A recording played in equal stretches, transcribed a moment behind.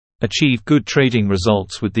Achieve good trading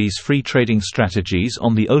results with these free trading strategies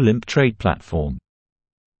on the Olymp trade platform.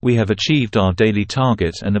 We have achieved our daily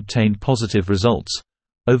target and obtained positive results,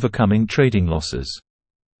 overcoming trading losses.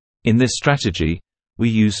 In this strategy, we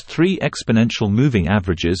use 3 exponential moving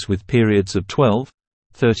averages with periods of 12,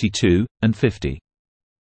 32, and 50.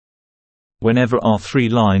 Whenever our 3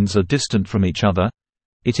 lines are distant from each other,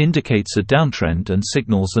 it indicates a downtrend and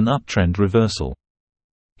signals an uptrend reversal.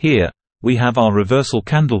 Here, we have our reversal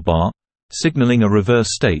candle bar, signaling a reverse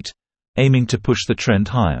state, aiming to push the trend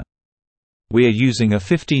higher. We are using a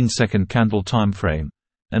 15-second candle time frame,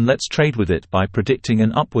 and let's trade with it by predicting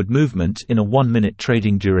an upward movement in a 1-minute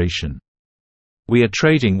trading duration. We are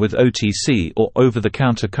trading with OTC or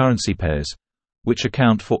over-the-counter currency pairs, which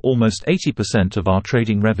account for almost 80% of our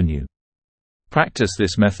trading revenue. Practice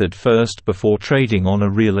this method first before trading on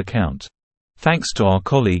a real account. Thanks to our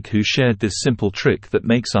colleague who shared this simple trick that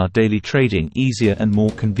makes our daily trading easier and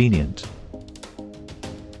more convenient.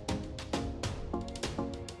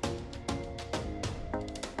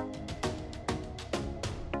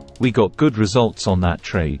 We got good results on that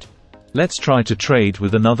trade. Let's try to trade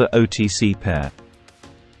with another OTC pair.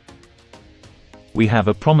 We have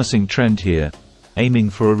a promising trend here,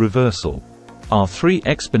 aiming for a reversal. Our 3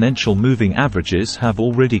 exponential moving averages have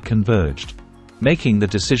already converged. Making the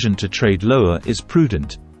decision to trade lower is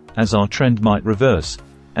prudent, as our trend might reverse,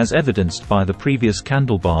 as evidenced by the previous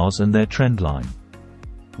candle bars and their trend line.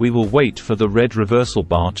 We will wait for the red reversal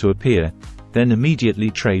bar to appear, then immediately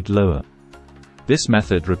trade lower. This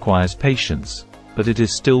method requires patience, but it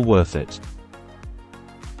is still worth it.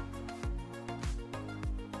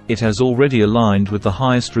 It has already aligned with the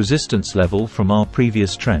highest resistance level from our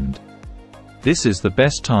previous trend. This is the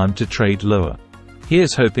best time to trade lower.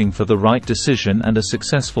 Here's hoping for the right decision and a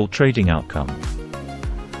successful trading outcome.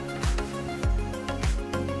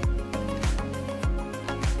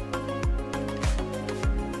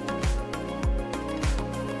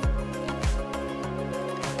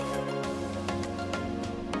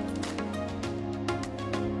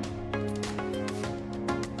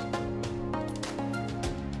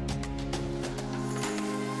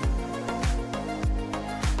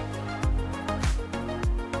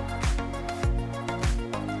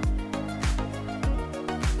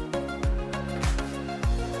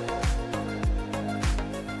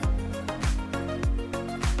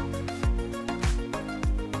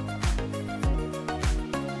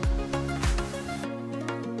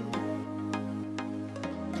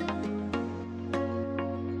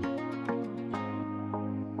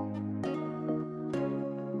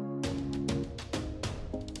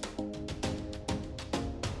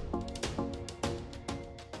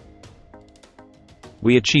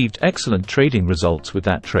 We achieved excellent trading results with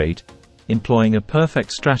that trade, employing a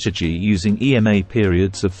perfect strategy using EMA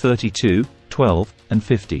periods of 32, 12, and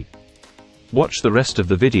 50. Watch the rest of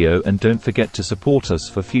the video and don't forget to support us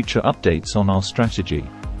for future updates on our strategy.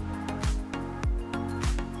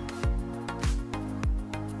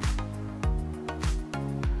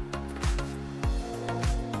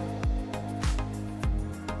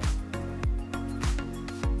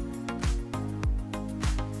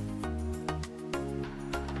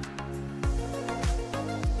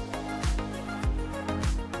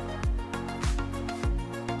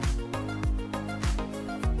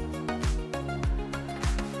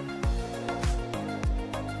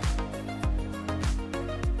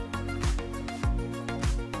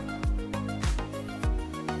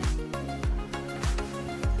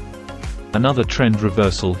 Another trend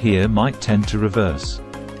reversal here might tend to reverse.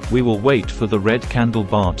 We will wait for the red candle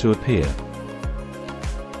bar to appear.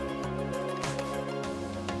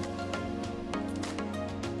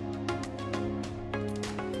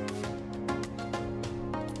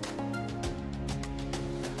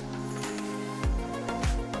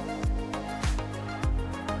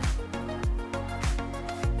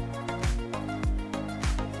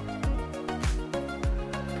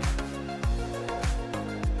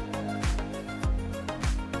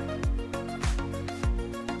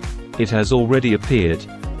 It has already appeared,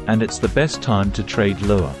 and it's the best time to trade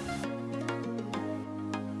lower.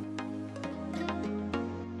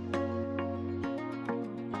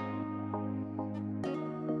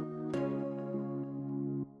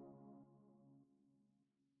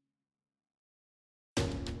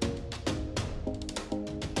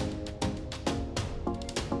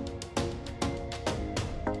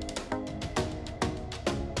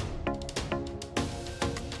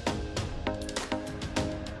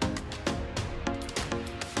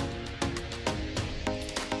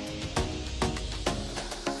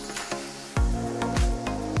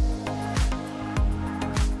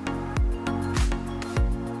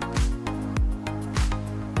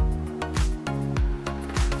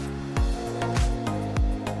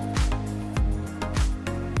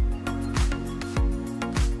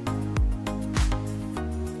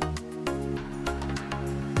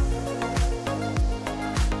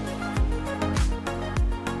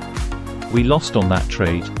 We lost on that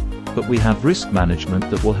trade, but we have risk management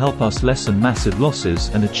that will help us lessen massive losses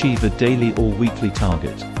and achieve a daily or weekly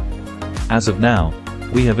target. As of now,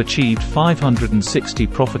 we have achieved 560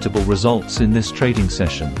 profitable results in this trading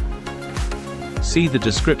session. See the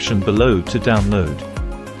description below to download.